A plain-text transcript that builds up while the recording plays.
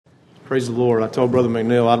Praise the Lord. I told Brother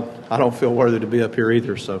McNeil I don't feel worthy to be up here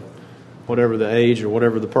either, so whatever the age or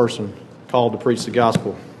whatever the person called to preach the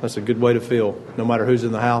gospel, that's a good way to feel, no matter who's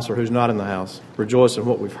in the house or who's not in the house. Rejoice in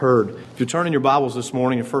what we've heard. If you turn in your Bibles this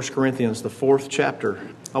morning in 1 Corinthians, the 4th chapter,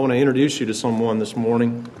 I want to introduce you to someone this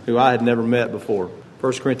morning who I had never met before.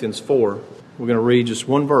 1 Corinthians 4, we're going to read just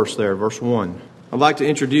one verse there, verse 1. I'd like to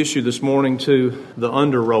introduce you this morning to the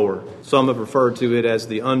under-rower. Some have referred to it as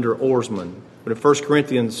the under-oarsman. But in 1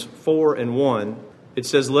 Corinthians 4 and 1, it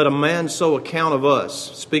says, "Let a man so account of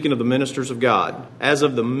us," speaking of the ministers of God, "as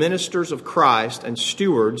of the ministers of Christ and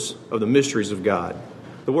stewards of the mysteries of God."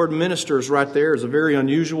 The word ministers right there is a very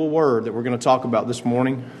unusual word that we're going to talk about this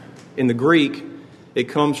morning. In the Greek, it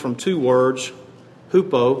comes from two words,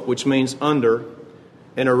 hupo, which means under,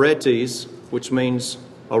 and aretes, which means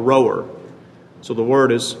a rower. So the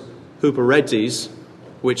word is huperetes,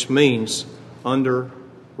 which means under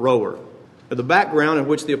rower. Now, the background in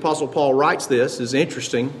which the Apostle Paul writes this is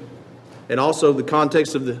interesting, and also the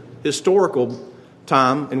context of the historical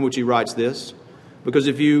time in which he writes this, because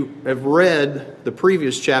if you have read the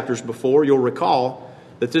previous chapters before, you'll recall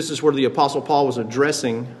that this is where the Apostle Paul was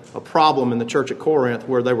addressing a problem in the church at Corinth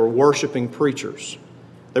where they were worshiping preachers.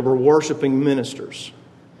 They were worshiping ministers.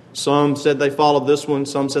 Some said they followed this one,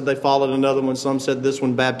 some said they followed another one, some said this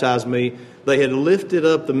one baptized me. They had lifted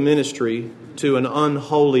up the ministry to an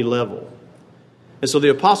unholy level. And so the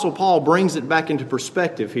Apostle Paul brings it back into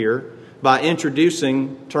perspective here by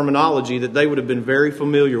introducing terminology that they would have been very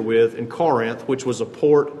familiar with in Corinth, which was a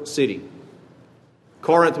port city.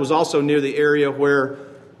 Corinth was also near the area where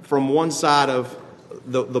from one side of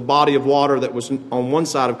the body of water that was on one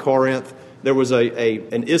side of Corinth, there was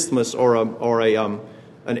an isthmus or an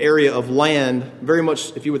area of land, very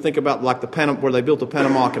much if you would think about like where they built the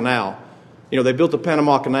Panama Canal. You know, they built the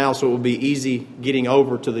Panama Canal so it would be easy getting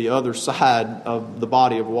over to the other side of the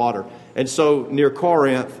body of water. And so near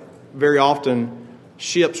Corinth, very often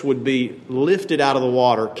ships would be lifted out of the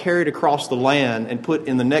water, carried across the land, and put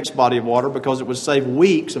in the next body of water because it would save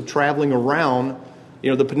weeks of traveling around,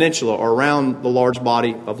 the peninsula or around the large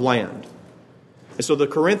body of land. And so the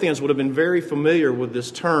Corinthians would have been very familiar with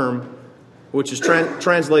this term, which is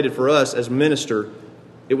translated for us as minister.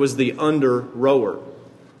 It was the under-rower.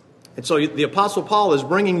 And so the Apostle Paul is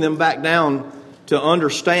bringing them back down to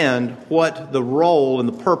understand what the role and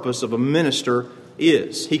the purpose of a minister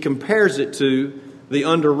is. He compares it to the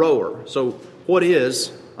under-rower. So what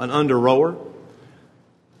is an under-rower?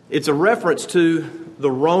 It's a reference to the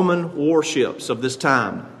Roman warships of this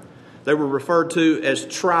time. They were referred to as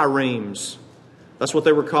triremes. That's what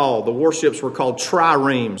they were called. The warships were called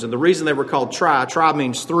triremes. And the reason they were called tri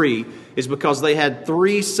means three, is because they had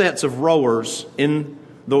three sets of rowers in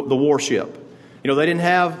the warship. They didn't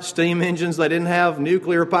have steam engines. They didn't have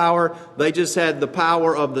nuclear power. They just had the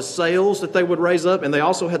power of the sails that they would raise up, and they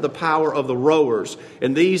also had the power of the rowers.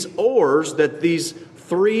 And these oars that these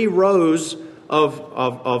three rows of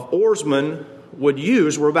oarsmen would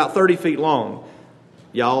use were about 30 feet long.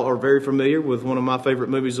 Y'all are very familiar with one of my favorite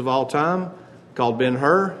movies of all time, called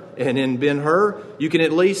Ben-Hur. And in Ben-Hur, you can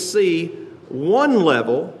at least see one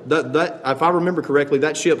level, that if I remember correctly,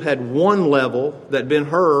 that ship had one level that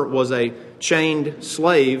Ben-Hur was a chained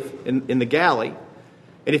slave in the galley.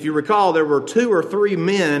 And if you recall, there were 2 or 3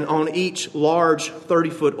 men on each large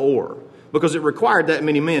 30-foot oar because it required that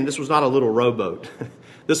many men. This was not a little rowboat.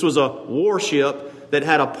 This was a warship that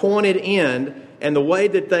had a pointed end, and the way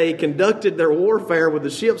that they conducted their warfare with the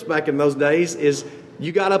ships back in those days is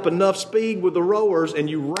you got up enough speed with the rowers and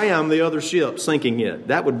you ram the other ship, sinking it.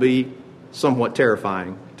 That would be somewhat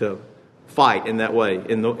terrifying to fight in that way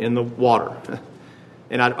in the water.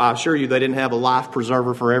 And I assure you they didn't have a life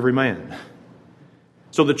preserver for every man.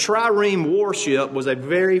 So the trireme warship was a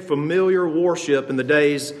very familiar warship in the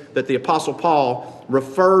days that the Apostle Paul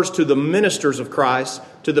refers to the ministers of Christ,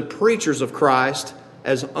 to the preachers of Christ,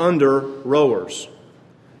 as under-rowers.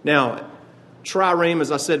 Now, trireme,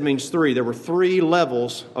 as I said, means three. There were 3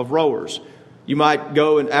 levels of rowers. You might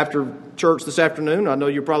go and after church this afternoon, I know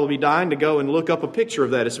you'll probably be dying to go and look up a picture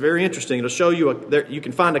of that. It's very interesting. It'll show you, you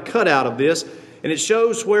can find a cutout of this, and it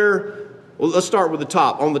shows where, well, let's start with the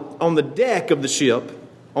top. On the deck of the ship,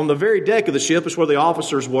 on the very deck of the ship is where the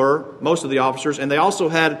officers were, most of the officers, and they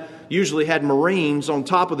also usually had Marines on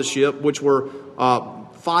top of the ship, which were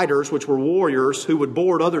fighters, which were warriors who would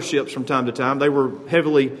board other ships from time to time. They were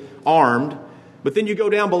heavily armed. But then you go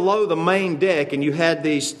down below the main deck and you had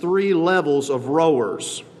these 3 levels of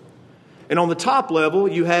rowers. And on the top level,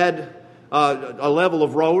 you had a level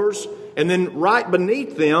of rowers. And then right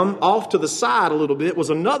beneath them, off to the side a little bit, was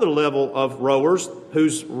another level of rowers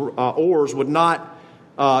whose oars would not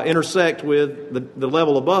intersect with the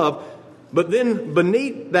level above. But then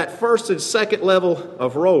beneath that first and second level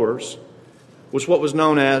of rowers was what was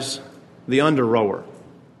known as the under rower.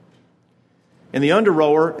 And the under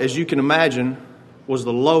rower, as you can imagine, was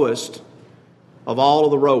the lowest of all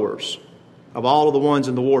of the rowers, of all of the ones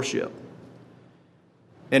in the warship.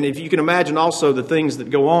 And if you can imagine also the things that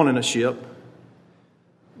go on in a ship,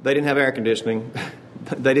 they didn't have air conditioning.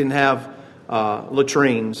 They didn't have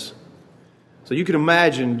latrines. So you can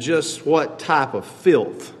imagine just what type of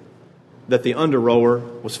filth that the under rower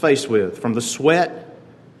was faced with, from the sweat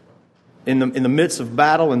in the midst of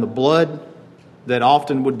battle and the blood that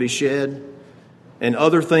often would be shed and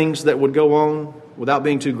other things that would go on without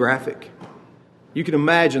being too graphic. You can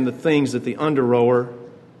imagine the things that the under rower,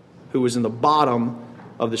 who was in the bottom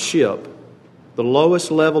of the ship, the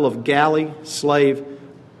lowest level of galley slave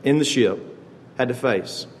in the ship, had to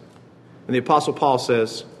face. And the Apostle Paul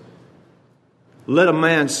says, "Let a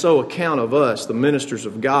man so account of us, the ministers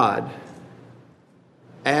of God,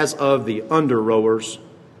 as of the under rowers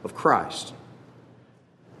of Christ."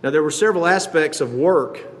 Now, there were several aspects of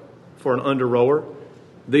work for an under rower.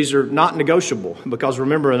 These are not negotiable because,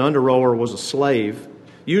 remember, an under rower was a slave.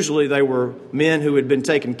 Usually they were men who had been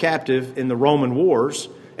taken captive in the Roman wars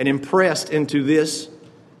and impressed into this.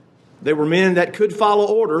 They were men that could follow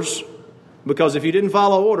orders, because if you didn't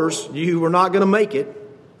follow orders, you were not going to make it.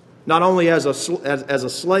 Not only as a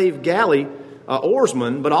slave galley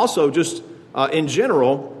oarsman, but also just in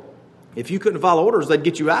general, if you couldn't follow orders, they'd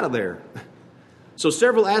get you out of there. So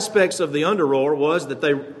several aspects of the under rower was that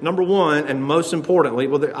they, number one, and most importantly,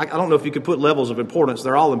 well, I don't know if you could put levels of importance.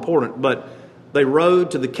 They're all important, but they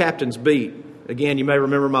rowed to the captain's beat. Again, you may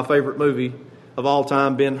remember my favorite movie of all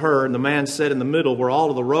time, Ben-Hur, and the man sat in the middle where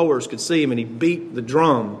all of the rowers could see him, and he beat the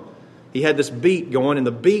drum. He had this beat going, and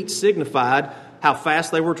the beat signified how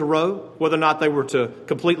fast they were to row, whether or not they were to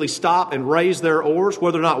completely stop and raise their oars,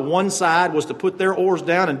 whether or not one side was to put their oars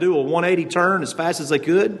down and do a 180 turn as fast as they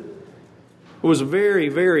could. It was very,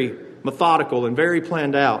 very methodical and very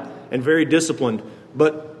planned out and very disciplined.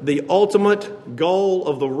 But the ultimate goal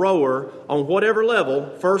of the rower on whatever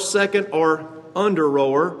level, first, second, or under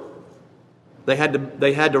rower, they had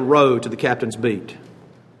to row to the captain's beat.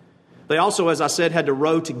 They also, as I said, had to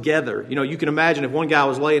row together. You know, you can imagine if one guy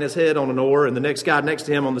was laying his head on an oar and the next guy next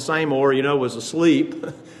to him on the same oar, was asleep,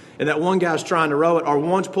 and that one guy's trying to row it, or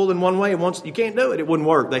one's pulling one way and one's, you can't do it. It wouldn't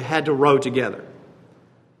work. They had to row together.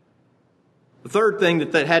 The third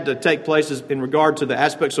thing that had to take place is in regard to the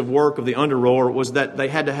aspects of work of the under rower was that they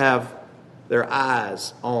had to have their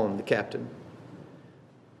eyes on the captain.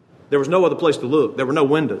 There was no other place to look. There were no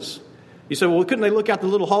windows. You say, well, couldn't they look out the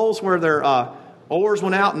little holes where their oars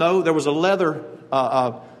went out? No, there was a leather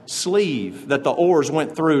sleeve that the oars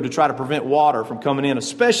went through to try to prevent water from coming in,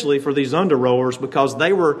 especially for these under rowers, because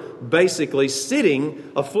they were basically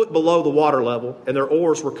sitting a foot below the water level and their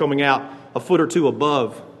oars were coming out a foot or two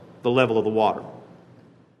above the level of the water.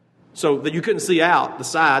 So that you couldn't see out the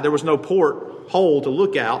side. There was no port hole to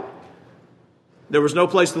look out. There was no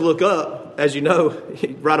place to look up. As you know,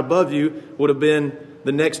 right above you would have been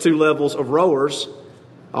the next two levels of rowers.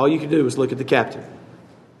 All you could do was look at the captain.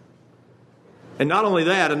 And not only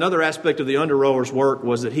that, another aspect of the under rower's work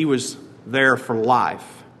was that he was there for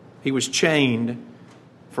life. He was chained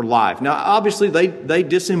for life. Now, obviously, they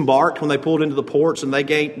disembarked when they pulled into the ports, and they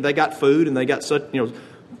got food, and they got such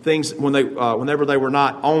things whenever they were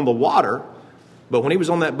not on the water. But when he was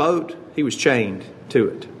on that boat, he was chained to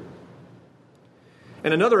it.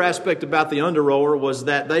 And another aspect about the under rower was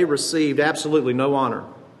that they received absolutely no honor.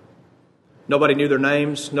 Nobody knew their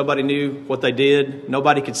names. Nobody knew what they did.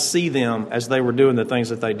 Nobody could see them as they were doing the things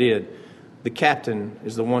that they did. The captain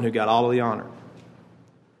is the one who got all of the honor.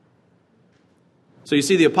 So you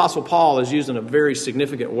see, the Apostle Paul is using a very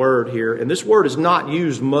significant word here. And this word is not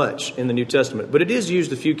used much in the New Testament, but it is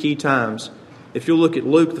used a few key times. If you'll look at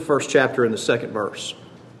Luke, the first chapter and the second verse.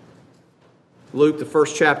 Luke, the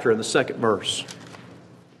first chapter and the second verse.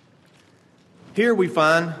 Here we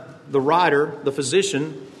find the writer, the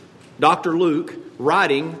physician, Dr. Luke,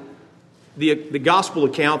 writing the gospel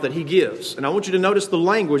account that he gives. And I want you to notice the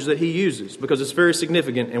language that he uses, because it's very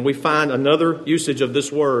significant. And we find another usage of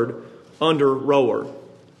this word, under rower.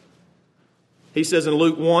 He says in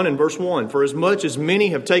Luke 1 and verse 1, "For as much as many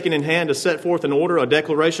have taken in hand to set forth in order a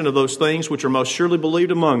declaration of those things which are most surely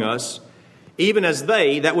believed among us, even as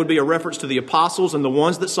they," that would be a reference to the apostles and the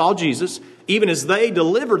ones that saw Jesus, "even as they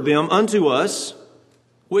delivered them unto us,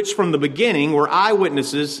 which from the beginning were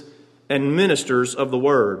eyewitnesses and ministers of the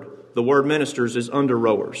word." The word ministers is under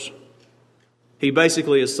rowers. He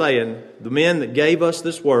basically is saying, the men that gave us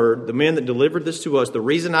this word, the men that delivered this to us, the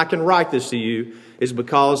reason I can write this to you is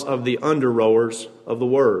because of the under rowers of the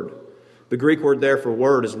word. The Greek word there for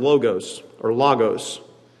word is logos or logos.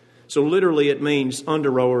 So literally it means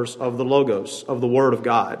under-rowers of the logos, of the Word of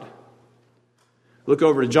God. Look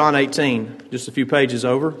over to John 18, just a few pages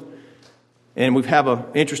over. And we have an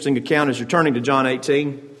interesting account as you're turning to John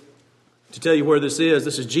 18. To tell you where this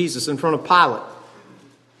is Jesus in front of Pilate.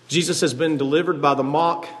 Jesus has been delivered by the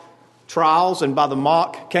mock trials and by the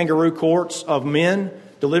mock kangaroo courts of men,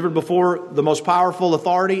 delivered before the most powerful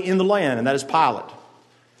authority in the land, and that is Pilate.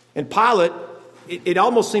 And Pilate, it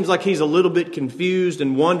almost seems like he's a little bit confused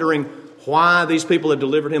and wondering why these people have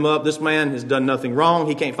delivered him up. This man has done nothing wrong.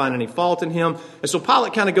 He can't find any fault in him. And so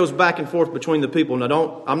Pilate kind of goes back and forth between the people.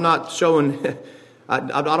 Now, I'm not showing,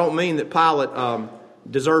 I don't mean that Pilate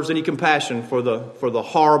deserves any compassion for the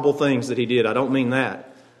horrible things that he did. I don't mean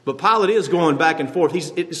that. But Pilate is going back and forth.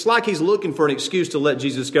 It's like he's looking for an excuse to let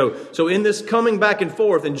Jesus go. So in this coming back and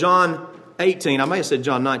forth in John 18, I may have said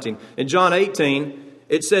John 19. In John 18,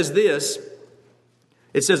 it says this.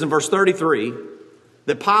 It says in verse 33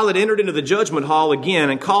 that Pilate entered into the judgment hall again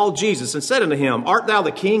and called Jesus and said unto him, Art thou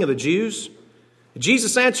the king of the Jews?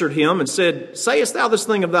 Jesus answered him and said, Sayest thou this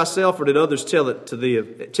thing of thyself, or did others tell it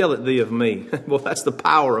thee of me? Well, that's the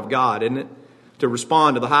power of God, isn't it? To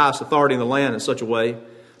respond to the highest authority in the land in such a way.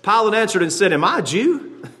 Pilate answered and said, Am I a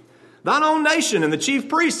Jew? Thine own nation and the chief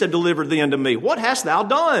priests have delivered thee unto me. What hast thou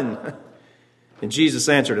done? And Jesus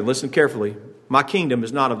answered, and listen carefully, My kingdom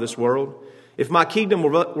is not of this world. If my kingdom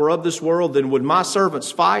were of this world, then would my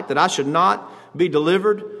servants fight that I should not be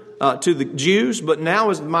delivered to the Jews? But now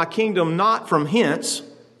is my kingdom not from hence.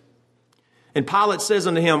 And Pilate says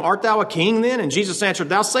unto him, Art thou a king then? And Jesus answered,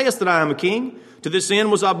 Thou sayest that I am a king. To this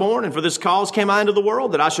end was I born, and for this cause came I into the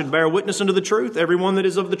world, that I should bear witness unto the truth. Everyone that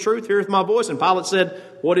is of the truth heareth my voice. And Pilate said,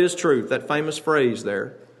 What is truth? That famous phrase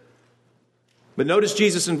there. But notice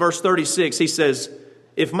Jesus in verse 36, he says,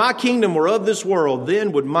 If my kingdom were of this world,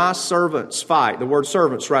 then would my servants fight. The word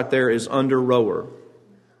servants right there is under-rower.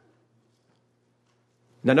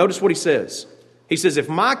 Now notice what he says. He says, If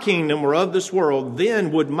my kingdom were of this world,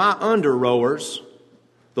 then would my under-rowers,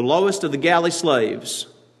 the lowest of the galley slaves,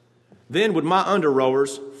 then would my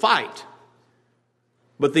under-rowers fight.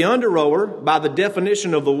 But the under-rower, by the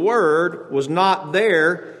definition of the word, was not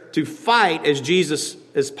there to fight as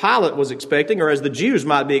Pilate was expecting, or as the Jews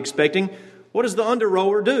might be expecting. What does the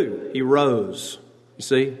under-rower do? He rows. You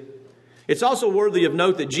see? It's also worthy of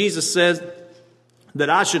note that Jesus says that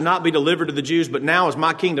I should not be delivered to the Jews, but now is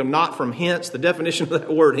my kingdom not from hence. The definition of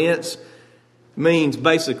that word hence means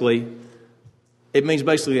basically,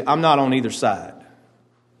 I'm not on either side.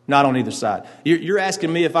 Not on either side. You're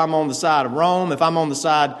asking me if I'm on the side of Rome, if I'm on the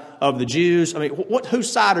side of the Jews. I mean,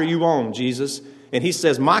 whose side are you on, Jesus? And he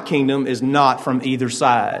says, my kingdom is not from either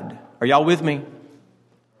side. Are y'all with me?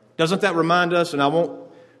 Doesn't that remind us, and I won't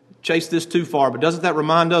chase this too far, but doesn't that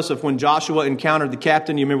remind us of when Joshua encountered the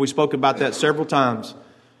captain? You remember we spoke about that several times.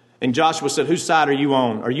 And Joshua said, whose side are you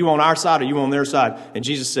on? Are you on our side or are you on their side? And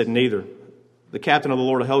Jesus said, neither. The captain of the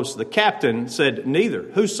Lord of hosts. The captain said, neither.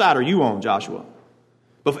 Whose side are you on, Joshua?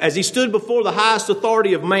 But as he stood before the highest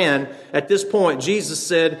authority of man, at this point, Jesus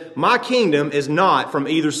said, my kingdom is not from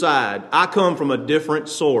either side. I come from a different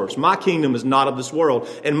source. My kingdom is not of this world.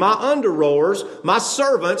 And my under-rowers, my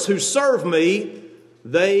servants who serve me,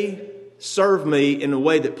 they serve me in a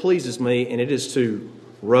way that pleases me, and it is to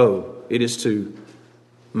row. It is to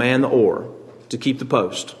man the oar, to keep the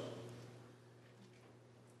post.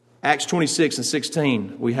 Acts 26 and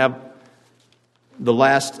 16, we have the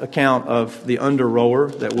last account of the under-rower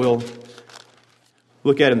that we'll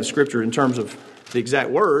look at in the Scripture in terms of the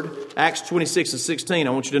exact word. Acts 26 and 16,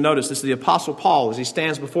 I want you to notice this is the Apostle Paul as he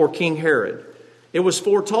stands before King Herod. It was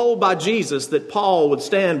foretold by Jesus that Paul would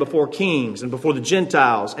stand before kings and before the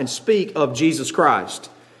Gentiles and speak of Jesus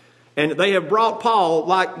Christ. And they have brought Paul,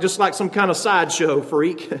 just like some kind of sideshow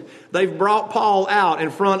freak, they've brought Paul out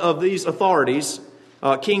in front of these authorities,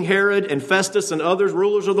 King Herod and Festus and others,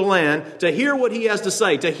 rulers of the land, to hear what he has to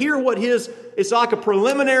say, to hear what it's like a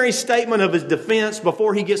preliminary statement of his defense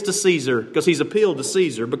before he gets to Caesar, because he's appealed to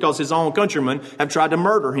Caesar because his own countrymen have tried to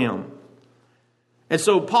murder him. And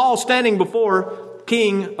so Paul, standing before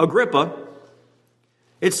King Agrippa,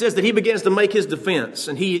 it says that he begins to make his defense,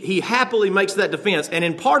 and he happily makes that defense. And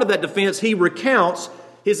in part of that defense, he recounts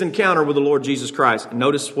his encounter with the Lord Jesus Christ. And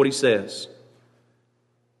notice what he says.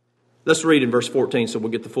 Let's read in verse 14 so we'll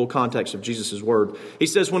get the full context of Jesus' word. He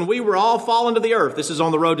says, when we were all fallen to the earth, this is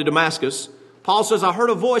on the road to Damascus, Paul says, I heard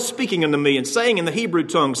a voice speaking unto me and saying in the Hebrew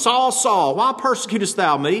tongue, Saul, Saul, why persecutest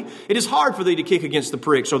thou me? It is hard for thee to kick against the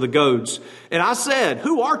pricks or the goads. And I said,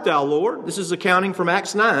 who art thou, Lord? This is accounting from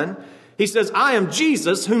Acts 9. He says, I am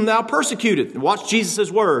Jesus whom thou persecutest. Watch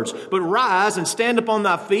Jesus' words. But rise and stand upon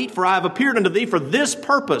thy feet, for I have appeared unto thee for this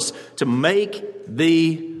purpose, to make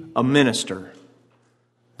thee a minister.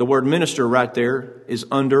 The word minister right there is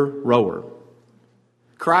under rower.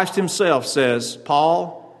 Christ himself says,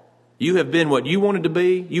 Paul, you have been what you wanted to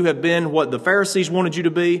be. You have been what the Pharisees wanted you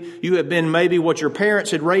to be. You have been maybe what your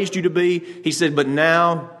parents had raised you to be. He said, but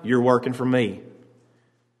now you're working for me.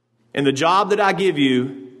 And the job that I give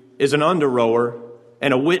you is an under rower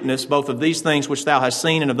and a witness, both of these things which thou hast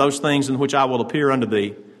seen and of those things in which I will appear unto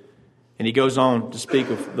thee. And he goes on to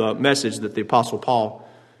speak of the message that the Apostle Paul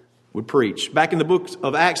would preach. Back in the book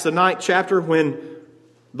of Acts, the 9th chapter, when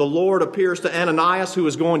the Lord appears to Ananias, who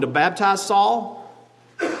is going to baptize Saul,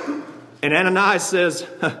 and Ananias says,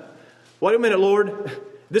 wait a minute, Lord.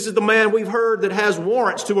 This is the man we've heard that has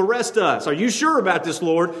warrants to arrest us. Are you sure about this,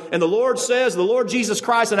 Lord? And the Lord says, the Lord Jesus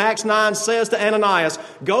Christ in Acts 9 says to Ananias,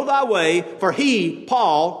 go thy way, for he,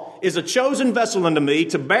 Paul, is a chosen vessel unto me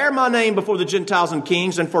to bear my name before the Gentiles and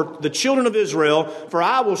kings and for the children of Israel. For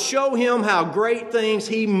I will show him how great things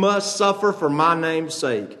he must suffer for my name's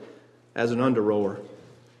sake, as an under rower.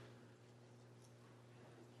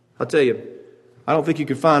 I'll tell you, I don't think you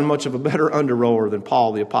could find much of a better under rower than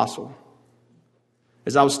Paul the Apostle.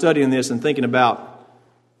 As I was studying this and thinking about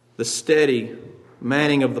the steady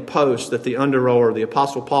manning of the post that the under rower, the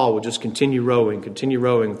Apostle Paul, would just continue rowing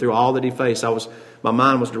through all that he faced, my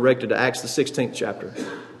mind was directed to Acts the 16th chapter.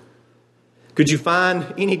 Could you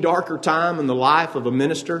find any darker time in the life of a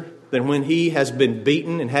minister than when he has been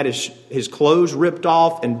beaten and had his clothes ripped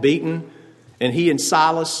off and beaten? And he and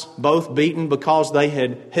Silas both beaten because they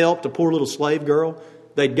had helped a poor little slave girl.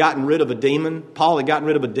 They'd gotten rid of a demon. Paul had gotten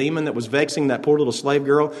rid of a demon that was vexing that poor little slave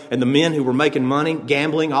girl. And the men who were making money,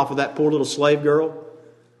 gambling off of that poor little slave girl,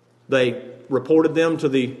 they reported them to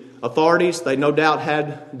the authorities. They no doubt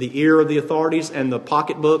had the ear of the authorities and the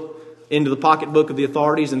pocketbook into the pocketbook of the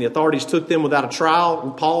authorities. And the authorities took them without a trial.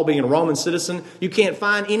 And Paul, being a Roman citizen, you can't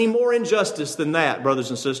find any more injustice than that, brothers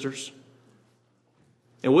and sisters.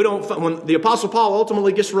 And when the Apostle Paul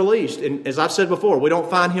ultimately gets released, and as I've said before, we don't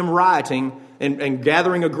find him rioting and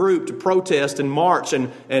gathering a group to protest and march.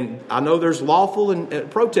 And I know there's lawful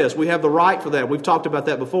and protest. We have the right for that. We've talked about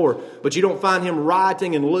that before. But you don't find him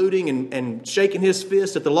rioting and looting and shaking his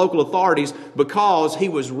fist at the local authorities because he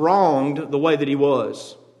was wronged the way that he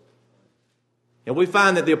was. And we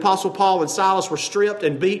find that the Apostle Paul and Silas were stripped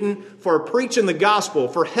and beaten for preaching the gospel,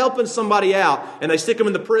 for helping somebody out. And they stick them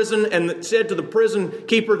in the prison and said to the prison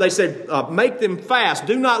keeper, they said, make them fast.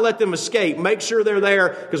 Do not let them escape. Make sure they're there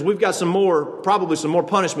because we've got probably some more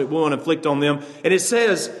punishment we want to inflict on them. And it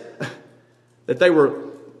says that they were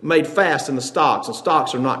made fast in the stocks. And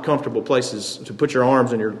stocks are not comfortable places to put your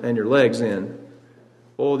arms and your legs in.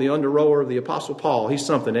 Oh, the under rower of the Apostle Paul, he's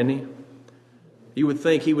something, isn't he? You would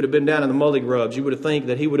think he would have been down in the mully grubs. You would think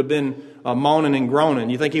that he would have been moaning and groaning.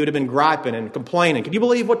 You think he would have been griping and complaining. Can you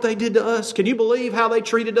believe what they did to us? Can you believe how they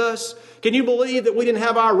treated us? Can you believe that we didn't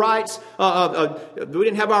have our rights? We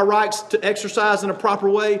didn't have our rights to exercise in a proper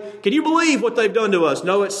way. Can you believe what they've done to us?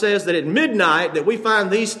 No, it says that at midnight that we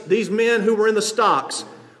find these men who were in the stocks.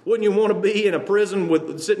 Wouldn't you want to be in a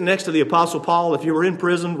prison sitting next to the Apostle Paul if you were in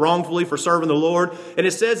prison wrongfully for serving the Lord? And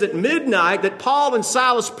it says at midnight that Paul and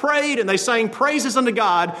Silas prayed and they sang praises unto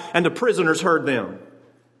God and the prisoners heard them.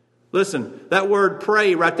 Listen, that word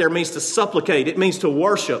pray right there means to supplicate. It means to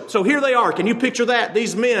worship. So here they are. Can you picture that?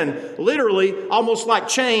 These men literally almost like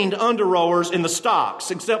chained under rowers in the stocks,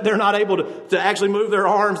 except they're not able to actually move their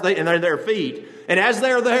arms and their feet. And as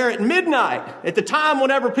they're there at midnight, at the time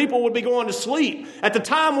whenever people would be going to sleep, at the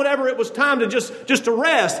time whenever it was time to just to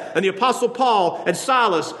rest, and the Apostle Paul and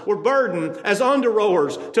Silas were burdened as under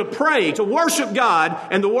rowers to pray, to worship God.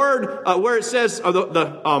 And the word where it says,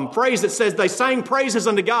 the phrase that says they sang praises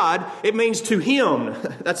unto God, it means to hymn.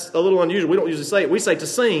 That's a little unusual. We don't usually say it. We say to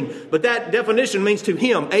sing. But that definition means to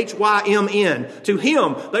hymn, H-Y-M-N. To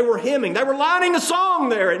hymn. They were hymning. They were lining a song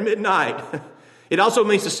there at midnight. It also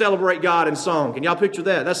means to celebrate God in song. Can y'all picture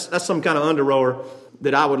that? That's some kind of under rower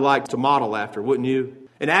that I would like to model after, wouldn't you?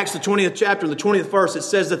 In Acts the 20th chapter, the 20th verse, it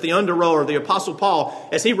says that the under rower, the Apostle Paul,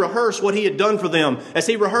 as he rehearsed what he had done for them, as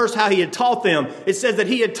he rehearsed how he had taught them, it says that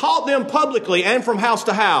he had taught them publicly and from house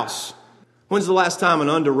to house. When's the last time an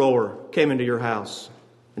under rower came into your house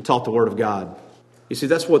and taught the Word of God? You see,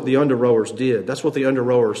 that's what the under rowers did. That's what the under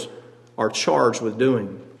rowers are charged with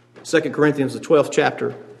doing. 2 Corinthians, the 12th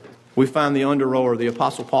chapter, we find the under rower, the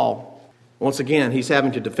Apostle Paul. Once again, he's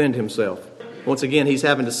having to defend himself. Once again, he's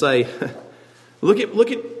having to say, look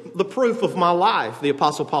at the proof of my life, the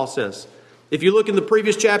Apostle Paul says. If you look in the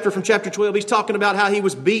previous chapter from chapter 12, he's talking about how he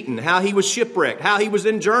was beaten, how he was shipwrecked, how he was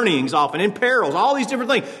in journeyings often, in perils, all these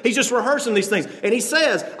different things. He's just rehearsing these things. And he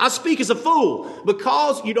says, I speak as a fool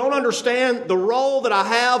because you don't understand the role that I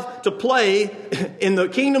have to play in the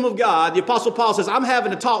kingdom of God. The Apostle Paul says, I'm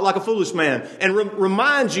having to talk like a foolish man and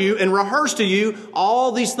remind you and rehearse to you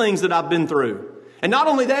all these things that I've been through. And not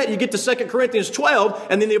only that, you get to 2 Corinthians 12,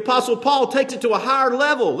 and then the Apostle Paul takes it to a higher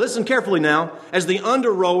level. Listen carefully now. As the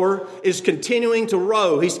under-rower is continuing to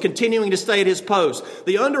row, he's continuing to stay at his post.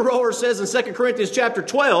 The under-rower says in 2 Corinthians chapter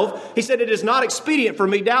 12, he said, it is not expedient for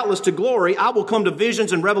me doubtless to glory. I will come to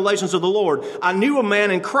visions and revelations of the Lord. I knew a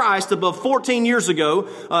man in Christ above 14 years ago.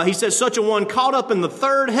 He says, such a one caught up in the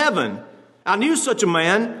third heaven. I knew such a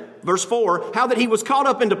man. Verse 4, how that he was caught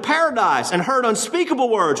up into paradise and heard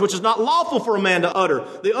unspeakable words, which is not lawful for a man to utter.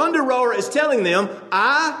 The under-rower is telling them,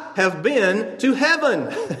 I have been to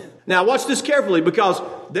heaven. Now, watch this carefully, because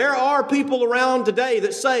there are people around today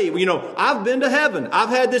that say, I've been to heaven. I've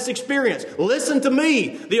had this experience. Listen to me.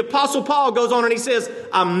 The Apostle Paul goes on and he says,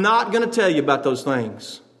 I'm not going to tell you about those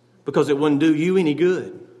things because it wouldn't do you any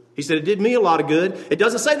good. He said, it did me a lot of good. It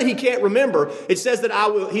doesn't say that he can't remember. It says that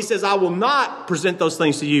I will not present those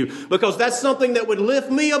things to you because that's something that would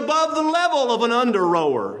lift me above the level of an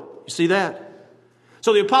under-rower. You see that?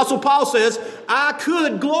 So the Apostle Paul says, I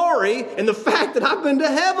could glory in the fact that I've been to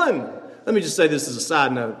heaven. Let me just say this as a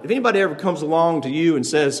side note. If anybody ever comes along to you and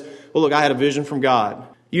says, well, look, I had a vision from God,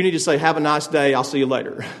 you need to say, have a nice day. I'll see you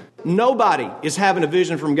later. Nobody is having a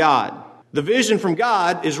vision from God. The vision from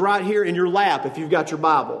God is right here in your lap if you've got your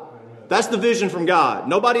Bible. That's the vision from God.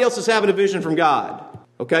 Nobody else is having a vision from God.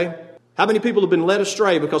 Okay? How many people have been led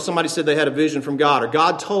astray because somebody said they had a vision from God or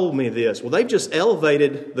God told me this? Well, they've just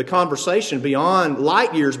elevated the conversation beyond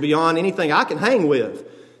light years, beyond anything I can hang with.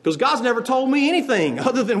 Because God's never told me anything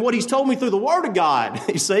other than what He's told me through the Word of God.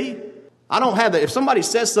 You see? I don't have that. If somebody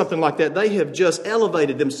says something like that, they have just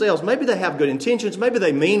elevated themselves. Maybe they have good intentions. Maybe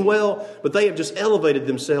they mean well, but they have just elevated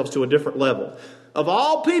themselves to a different level. Of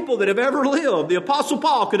all people that have ever lived, the Apostle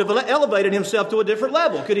Paul could have elevated himself to a different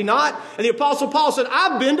level, could he not? And the Apostle Paul said,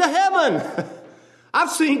 I've been to heaven. I've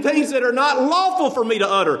seen things that are not lawful for me to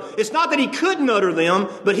utter. It's not that he couldn't utter them,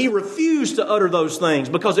 but he refused to utter those things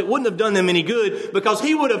because it wouldn't have done them any good, because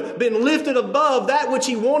he would have been lifted above that which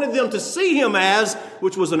he wanted them to see him as,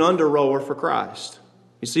 which was an under-rower for Christ.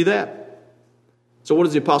 You see that? So what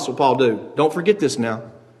does the Apostle Paul do? Don't forget this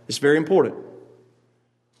now. It's very important.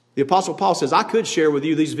 The Apostle Paul says, I could share with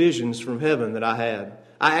you these visions from heaven that I had.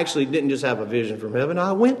 I actually didn't just have a vision from heaven.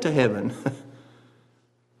 I went to heaven.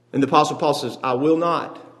 And the Apostle Paul says, I will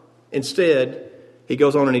not. Instead, he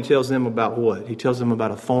goes on and he tells them about what? He tells them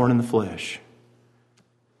about a thorn in the flesh.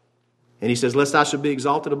 And he says, lest I should be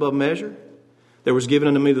exalted above measure, there was given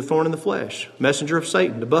unto me the thorn in the flesh, messenger of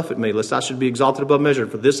Satan, to buffet me, lest I should be exalted above measure.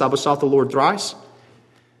 For this I besought the Lord thrice,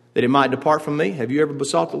 that it might depart from me. Have you ever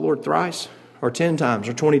besought the Lord thrice? Or 10 times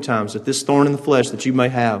or 20 times, that this thorn in the flesh that you may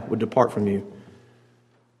have would depart from you?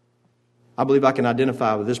 I believe I can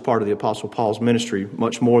identify with this part of the Apostle Paul's ministry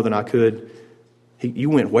much more than I could. You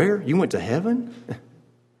went where? You went to heaven?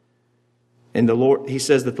 And he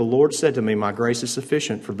says that the Lord said to me, my grace is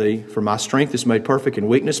sufficient for thee, for my strength is made perfect in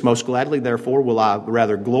weakness. Most gladly, therefore, will I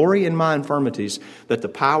rather glory in my infirmities, that the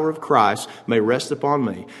power of Christ may rest upon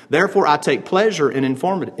me. Therefore, I take pleasure in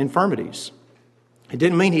infirmities. It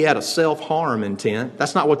didn't mean he had a self-harm intent.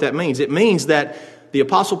 That's not what that means. It means that the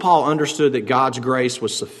Apostle Paul understood that God's grace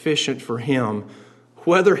was sufficient for him,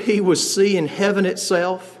 whether he was seeing heaven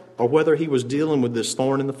itself or whether he was dealing with this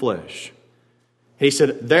thorn in the flesh. He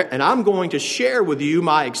said, and I'm going to share with you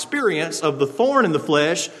my experience of the thorn in the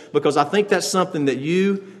flesh, because I think that's something that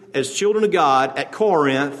you as children of God at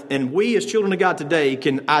Corinth and we as children of God today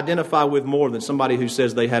can identify with more than somebody who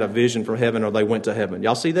says they had a vision from heaven or they went to heaven.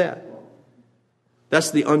 Y'all see that?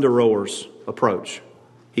 That's the under-rower's approach.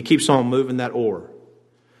 He keeps on moving that oar.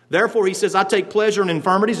 Therefore, he says, I take pleasure in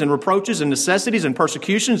infirmities and reproaches and necessities and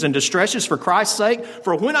persecutions and distresses for Christ's sake.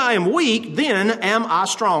 For when I am weak, then am I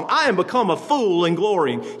strong. I am become a fool in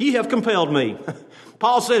glorying. Ye have compelled me.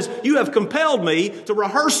 Paul says, you have compelled me to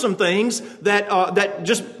rehearse some things that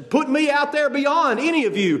just put me out there beyond any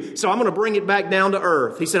of you. So I'm going to bring it back down to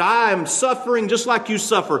earth. He said, I am suffering just like you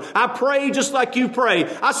suffer. I pray just like you pray.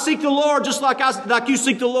 I seek the Lord just like you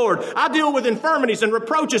seek the Lord. I deal with infirmities and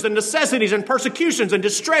reproaches and necessities and persecutions and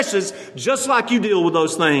distresses just like you deal with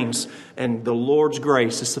those things. And the Lord's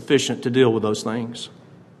grace is sufficient to deal with those things.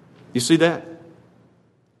 You see that?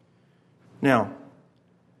 Now,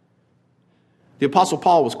 the Apostle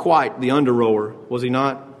Paul was quite the under-rower, was he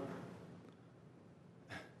not?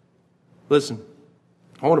 Listen,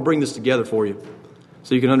 I want to bring this together for you.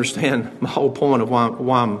 So you can understand my whole point of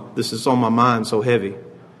why this is on my mind so heavy.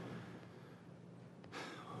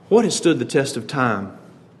 What has stood the test of time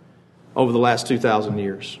over the last 2,000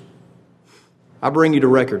 years? I bring you to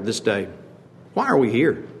record this day. Why are we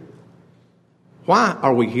here? Why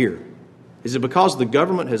are we here? Is it because the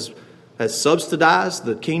government has subsidized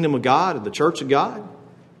the kingdom of God and the church of God?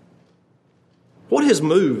 What has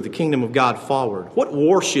moved the kingdom of God forward? What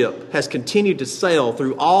warship has continued to sail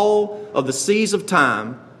through all of the seas of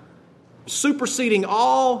time, superseding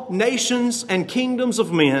all nations and kingdoms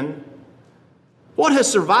of men? What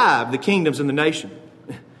has survived the kingdoms and the nation?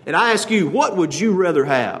 And I ask you, what would you rather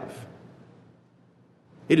have?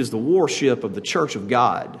 It is the warship of the church of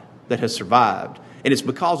God that has survived. And it's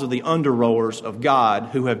because of the under-rowers of God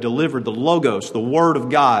who have delivered the Logos, the Word of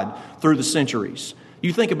God, through the centuries.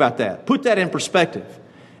 You think about that. Put that in perspective.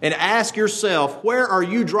 And ask yourself, where are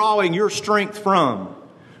you drawing your strength from?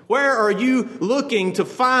 Where are you looking to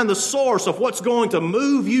find the source of what's going to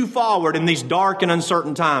move you forward in these dark and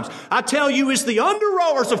uncertain times? I tell you, it's the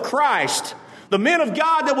under-rowers of Christ, the men of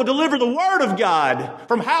God that will deliver the Word of God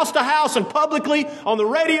from house to house and publicly, on the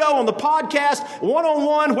radio, on the podcast,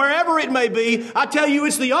 one-on-one, wherever it may be. I tell you,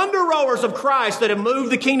 it's the under-rowers of Christ that have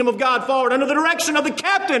moved the kingdom of God forward under the direction of the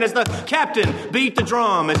captain as the captain beat the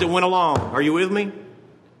drum as it went along. Are you with me?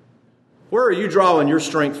 Where are you drawing your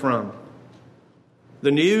strength from?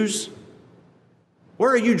 The news?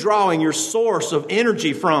 Where are you drawing your source of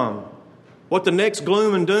energy from? What the next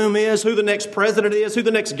gloom and doom is, who the next president is, who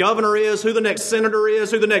the next governor is, who the next senator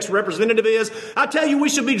is, who the next representative is. I tell you, we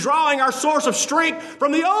should be drawing our source of strength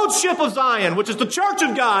from the old ship of Zion, which is the church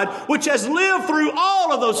of God, which has lived through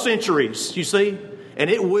all of those centuries, you see. And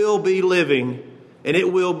it will be living, and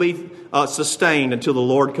it will be sustained until the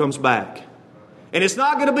Lord comes back. And it's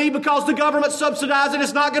not going to be because the government subsidized it.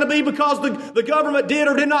 It's not going to be because the government did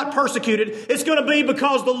or did not persecute it. It's going to be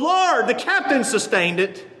because the Lord, the captain, sustained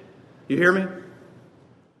it. You hear me?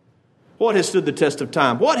 What has stood the test of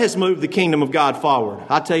time? What has moved the kingdom of God forward?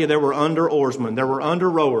 I tell you, there were under-oarsmen. There were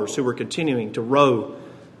under-rowers who were continuing to row,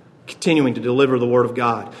 continuing to deliver the Word of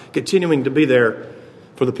God, continuing to be there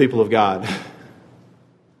for the people of God.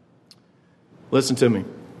 Listen to me.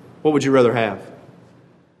 What would you rather have?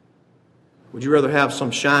 Would you rather have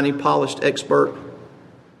some shiny, polished expert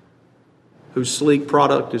whose sleek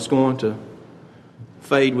product is going to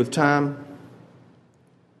fade with time?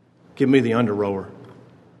 Give me the under-rower.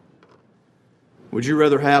 Would you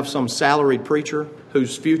rather have some salaried preacher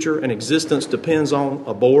whose future and existence depends on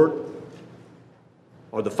a board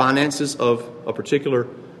or the finances of a particular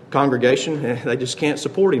congregation and they just can't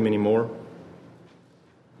support him anymore?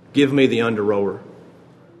 Give me the under-rower.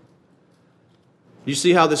 You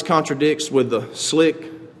see how this contradicts with the slick,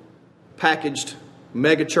 packaged,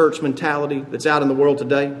 mega-church mentality that's out in the world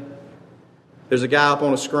today? There's a guy up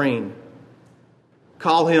on a screen.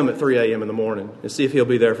 Call him at 3 a.m. in the morning and see if he'll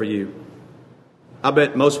be there for you. I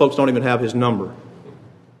bet most folks don't even have his number.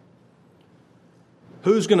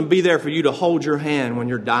 Who's going to be there for you to hold your hand when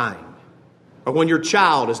you're dying or when your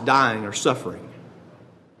child is dying or suffering?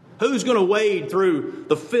 Who's going to wade through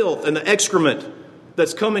the filth and the excrement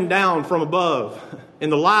that's coming down from above in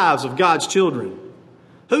the lives of God's children?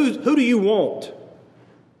 Who do you want?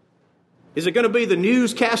 Is it going to be the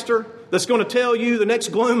newscaster that's going to tell you the next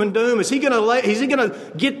gloom and doom? Is he going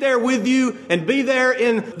to get there with you and be there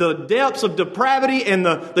in the depths of depravity and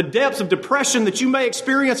the depths of depression that you may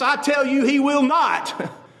experience? I tell you, he will not.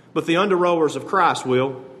 But the under-rowers of Christ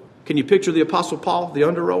will. Can you picture the Apostle Paul, the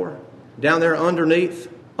under-rower? Down there underneath,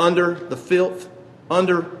 under the filth,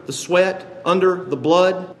 under the sweat, under the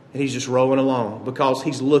blood, and he's just rowing along because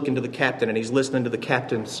he's looking to the captain and he's listening to the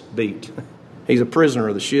captain's beat. He's a prisoner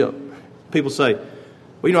of the ship. People say,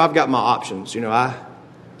 well, I've got my options.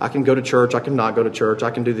 I can go to church, I can not go to church, I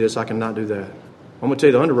can do this, I can not do that. I'm going to tell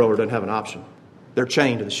you, the under-rower doesn't have an option. They're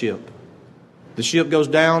chained to the ship. The ship goes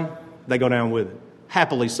down, they go down with it.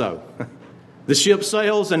 Happily so. The ship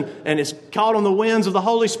sails and it's caught on the winds of the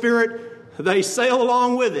Holy Spirit. They sail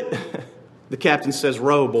along with it. The captain says,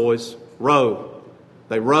 row, boys, row.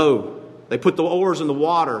 They row. They put the oars in the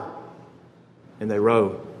water and they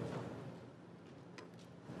row.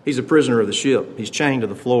 He's a prisoner of the ship. He's chained to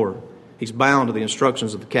the floor. He's bound to the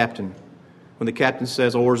instructions of the captain. When the captain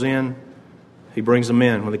says oars in, he brings them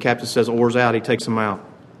in. When the captain says oars out, he takes them out.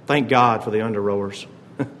 Thank God for the under-rowers.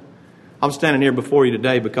 I'm standing here before you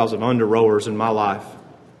today because of under-rowers in my life.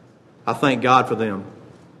 I thank God for them.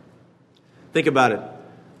 Think about it.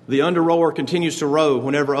 The under-rower continues to row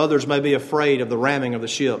whenever others may be afraid of the ramming of the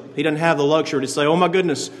ship. He doesn't have the luxury to say, oh my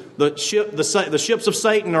goodness, the ships of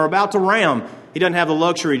Satan are about to ram. He doesn't have the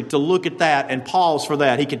luxury to look at that and pause for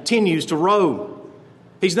that. He continues to row.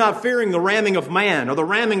 He's not fearing the ramming of man or the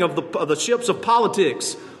ramming of the ships of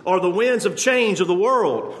politics or the winds of change of the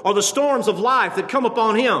world or the storms of life that come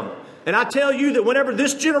upon him. And I tell you that when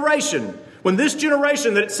this generation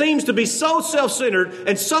that it seems to be so self-centered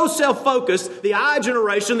and so self-focused, the I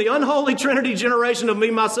generation, the unholy Trinity generation of me,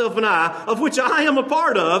 myself, and I, of which I am a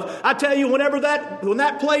part of, I tell you, when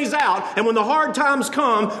that plays out and when the hard times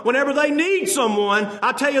come, whenever they need someone,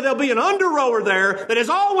 I tell you there'll be an under-rower there that has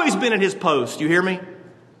always been at his post. You hear me?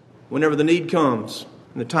 Whenever the need comes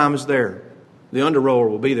and the time is there, the under-rower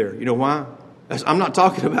will be there. You know why? I'm not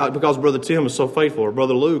talking about because Brother Tim is so faithful, or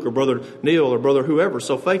Brother Luke, or Brother Neil, or Brother whoever is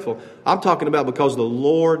so faithful. I'm talking about because the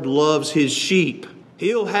Lord loves His sheep.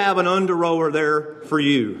 He'll have an under-rower there for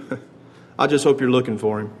you. I just hope you're looking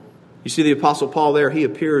for him. You see the Apostle Paul there, he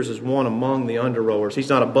appears as one among the under-rowers. He's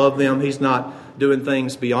not above them. He's not doing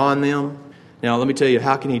things beyond them. Now, let me tell you,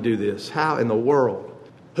 how can he do this? How in the world?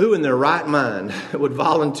 Who in their right mind would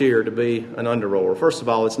volunteer to be an under-rower? First of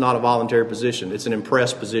all, it's not a voluntary position. It's an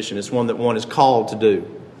impressed position. It's one that one is called to do.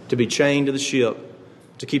 To be chained to the ship,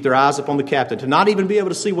 to keep their eyes upon the captain, to not even be able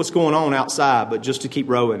to see what's going on outside, but just to keep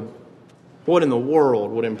rowing. What in the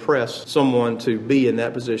world would impress someone to be in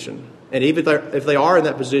that position? And even if they are in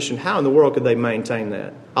that position, how in the world could they maintain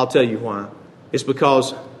that? I'll tell you why. It's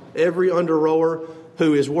because every under-rower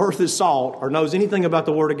who is worth his salt or knows anything about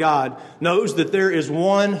the Word of God knows that there is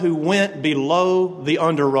one who went below the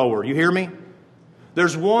under-rower. You hear me?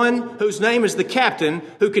 There's one whose name is the captain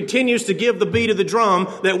who continues to give the beat of the drum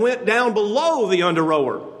that went down below the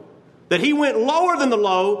under-rower. That he went lower than the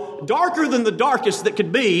low, darker than the darkest that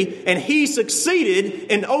could be, and he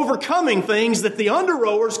succeeded in overcoming things that the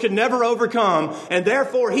under-rowers could never overcome. And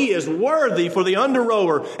therefore he is worthy for the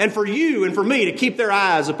under-rower and for you and for me to keep their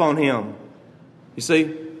eyes upon him. You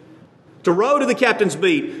see, to row to the captain's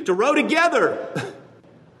beat, to row together.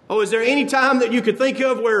 Oh, is there any time that you could think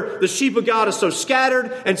of where the sheep of God is so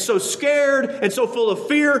scattered and so scared and so full of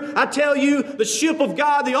fear? I tell you, the ship of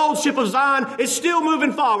God, the old ship of Zion, is still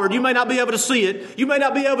moving forward. You may not be able to see it. You may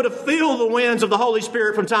not be able to feel the winds of the Holy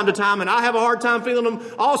Spirit from time to time, and I have a hard time feeling them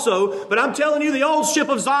also. But I'm telling you, the old ship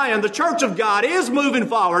of Zion, the church of God, is moving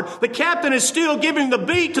forward. The captain is still giving the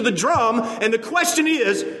beat to the drum, and the question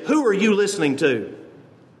is, who are you listening to?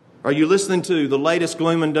 Are you listening to the latest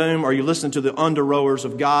gloom and doom? Or are you listening to the under-rowers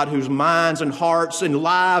of God whose minds and hearts and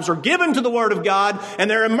lives are given to the Word of God and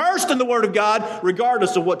they're immersed in the Word of God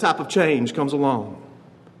regardless of what type of change comes along?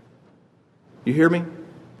 You hear me?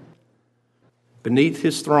 Beneath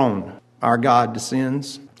His throne, our God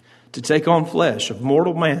descends to take on flesh of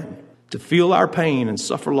mortal man, to feel our pain and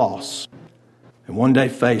suffer loss, and one day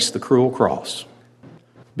face the cruel cross.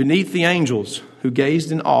 Beneath the angels who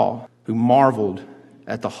gazed in awe, who marveled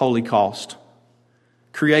at the holy cost,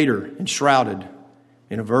 Creator enshrouded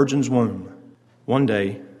in a virgin's womb, one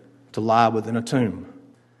day to lie within a tomb.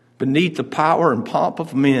 Beneath the power and pomp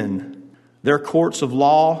of men, their courts of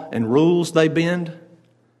law and rules they bend,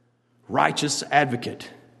 righteous advocate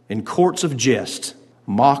in courts of jest,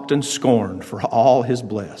 mocked and scorned for all His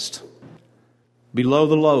blessed. Below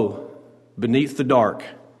the low, beneath the dark,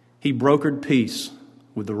 He brokered peace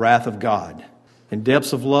with the wrath of God. In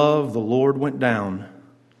depths of love, the Lord went down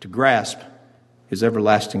to grasp His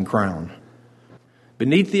everlasting crown.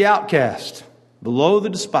 Beneath the outcast, below the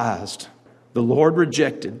despised, the Lord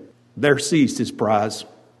rejected, there ceased His prize.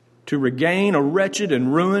 To regain a wretched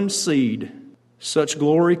and ruined seed, such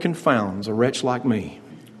glory confounds a wretch like me.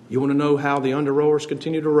 You want to know how the under-rowers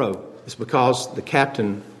continue to row? It's because the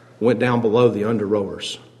captain went down below the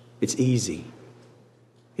under-rowers. It's easy.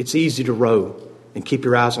 It's easy to row and keep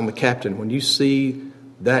your eyes on the captain when you see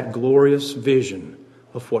that glorious vision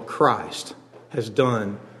of what Christ has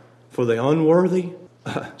done for the unworthy,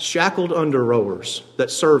 shackled under-rowers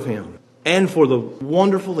that serve Him, and for the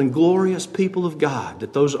wonderful and glorious people of God,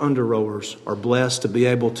 that those under-rowers are blessed to be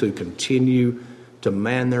able to continue to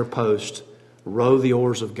man their post, row the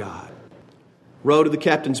oars of God. Row to the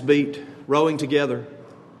captain's beat, rowing together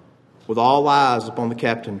with all eyes upon the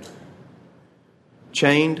captain,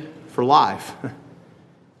 chained for life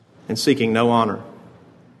and seeking no honor.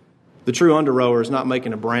 The true under-rower is not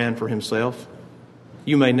making a brand for himself.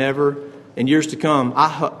 You may never, in years to come, I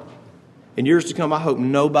hope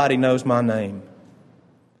nobody knows my name.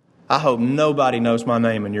 I hope nobody knows my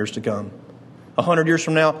name in years to come. 100 years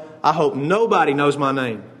from now, I hope nobody knows my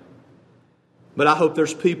name. But I hope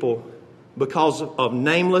there's people, because of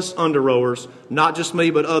nameless under-rowers, not just me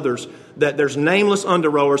but others, that there's nameless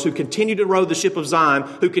under-rowers who continue to row the ship of Zion,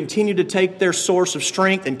 who continue to take their source of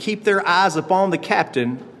strength and keep their eyes upon the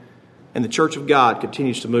captain, and the church of God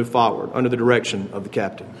continues to move forward under the direction of the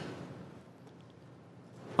captain.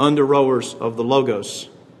 Under-rowers of the Logos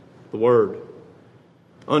the Word.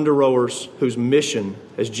 Under rowers whose mission,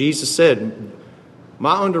 as Jesus said,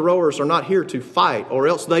 my under rowers are not here to fight, or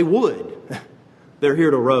else they would. They're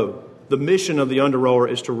here to row. The mission of the under rower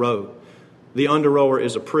is to row. The under rower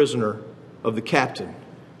is a prisoner of the captain.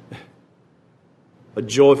 A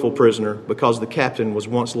joyful prisoner, because the captain was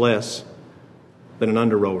once less than an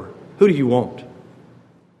under rower. Who do you want?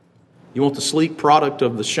 You want the sleek product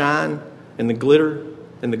of the shine and the glitter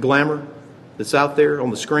and the glamour that's out there on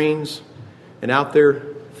the screens and out there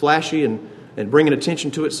flashy and bringing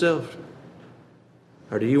attention to itself?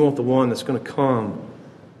 Or do you want the one that's going to come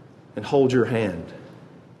and hold your hand,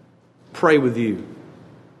 pray with you,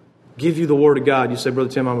 give you the Word of God? You say, Brother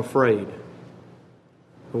Tim, I'm afraid.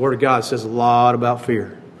 The Word of God says a lot about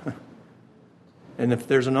fear. And if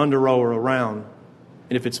there's an under rower around,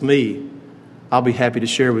 and if it's me, I'll be happy to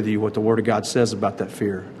share with you what the Word of God says about that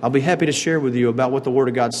fear. I'll be happy to share with you about what the Word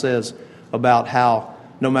of God says about how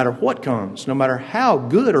no matter what comes, no matter how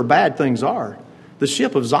good or bad things are, the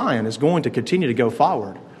ship of Zion is going to continue to go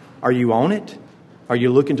forward. Are you on it? Are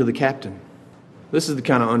you looking to the captain? This is the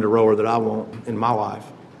kind of under rower that I want in my life.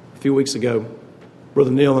 A few weeks ago,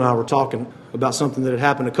 Brother Neil and I were talking about something that had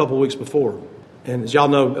happened a couple weeks before. And as y'all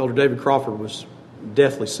know, Elder David Crawford was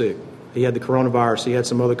deathly sick. He had the coronavirus. He had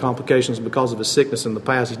some other complications because of his sickness in the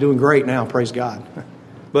past. He's doing great now, praise God.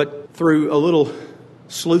 But through a little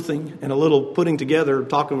sleuthing and a little putting together,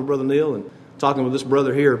 talking with Brother Neil and talking with this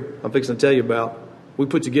brother here I'm fixing to tell you about, we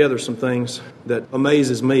put together some things that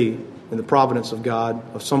amazes me in the providence of God,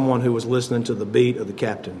 of someone who was listening to the beat of the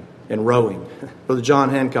captain and rowing. Brother John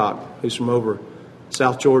Hancock, who's from over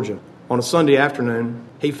South Georgia, on a Sunday afternoon,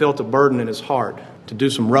 he felt a burden in his heart to do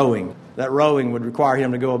some rowing. That rowing would require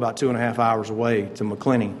him to go about 2.5 hours away to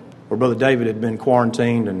McClenny, where Brother David had been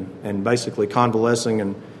quarantined and basically convalescing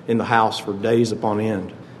and in the house for days upon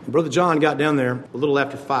end. And Brother John got down there a little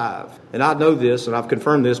after 5. And I know this, and I've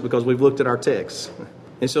confirmed this because we've looked at our texts.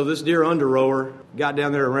 And so this dear under rower got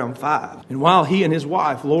down there around 5. And while he and his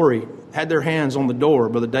wife, Lori, had their hands on the door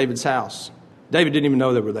of Brother David's house, David didn't even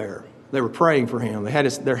know they were there. They were praying for him. They had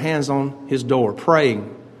their hands on his door,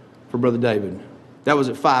 praying for Brother David. That was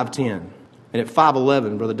at 5:10. And at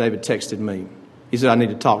 5:11, Brother David texted me. He said, I need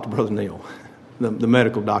to talk to Brother Neil, the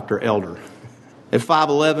medical doctor, elder. At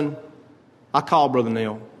 5:11, I called Brother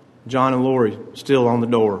Neil. John and Lori still on the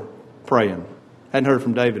door, praying. Hadn't heard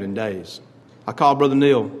from David in days. I called Brother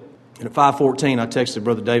Neil, and at 5:14, I texted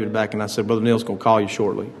Brother David back, and I said, Brother Neil's going to call you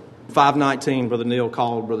shortly. 5:19, Brother Neil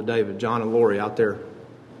called Brother David, John and Lori out there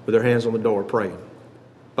with their hands on the door, praying.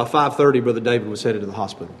 By 5:30, Brother David was headed to the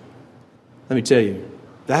hospital. Let me tell you,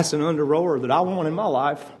 that's an under rower that I want in my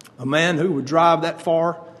life. A man who would drive that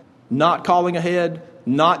far, not calling ahead,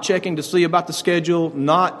 not checking to see about the schedule,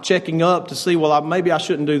 not checking up to see, well, maybe I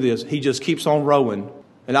shouldn't do this. He just keeps on rowing.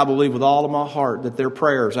 And I believe with all of my heart that their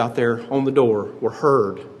prayers out there on the door were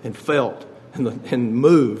heard and felt and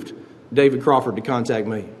moved David Crawford to contact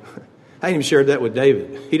me. I ain't even shared that with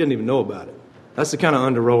David. He didn't even know about it. That's the kind of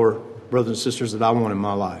under rower, brothers and sisters, that I want in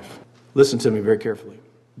my life. Listen to me very carefully.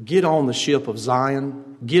 Get on the ship of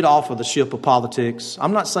Zion. Get off of the ship of politics.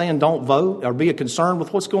 I'm not saying don't vote or be concerned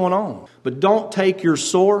with what's going on. But don't take your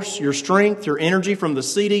source, your strength, your energy from the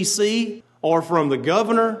CDC or from the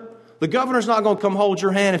governor. The governor's not going to come hold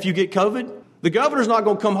your hand if you get COVID. The governor's not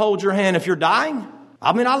going to come hold your hand if you're dying.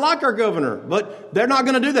 I mean, I like our governor, but they're not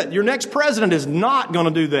going to do that. Your next president is not going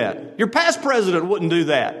to do that. Your past president wouldn't do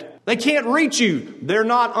that. They can't reach you. They're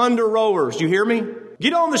not under rowers. You hear me?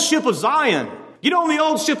 Get on the ship of Zion. Get on the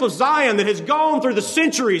old ship of Zion that has gone through the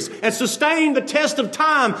centuries and sustained the test of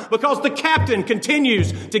time because the captain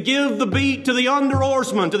continues to give the beat to the under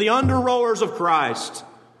oarsmen, to the under rowers of Christ.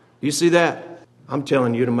 You see that? I'm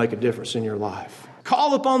telling you to make a difference in your life.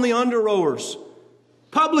 Call upon the under rowers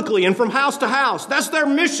publicly and from house to house. That's their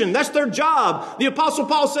mission. That's their job. The Apostle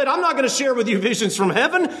Paul said, I'm not going to share with you visions from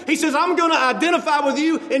heaven. He says, I'm going to identify with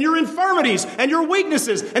you in your infirmities and your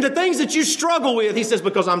weaknesses and the things that you struggle with. He says,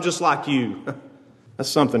 because I'm just like you. That's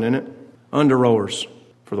something, isn't it? Under rowers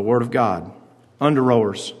for the Word of God. Under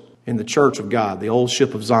rowers in the church of God, the old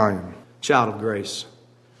ship of Zion. Child of grace,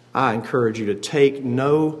 I encourage you to take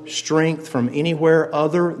no strength from anywhere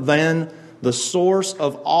other than the source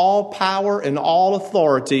of all power and all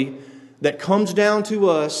authority that comes down to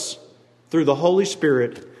us through the Holy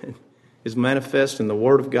Spirit is manifest in the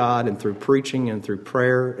Word of God and through preaching and through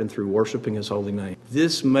prayer and through worshiping His holy name.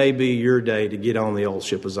 This may be your day to get on the old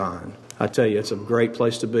ship of Zion. I tell you, it's a great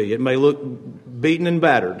place to be. It may look beaten and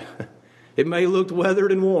battered. It may look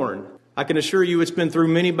weathered and worn. I can assure you it's been through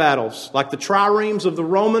many battles. Like the triremes of the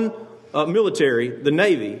Roman military, the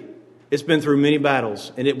Navy, it's been through many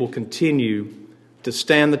battles, and it will continue to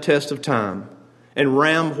stand the test of time and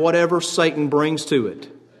ram whatever Satan brings to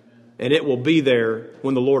it. And it will be there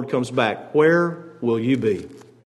when the Lord comes back. Where will you be?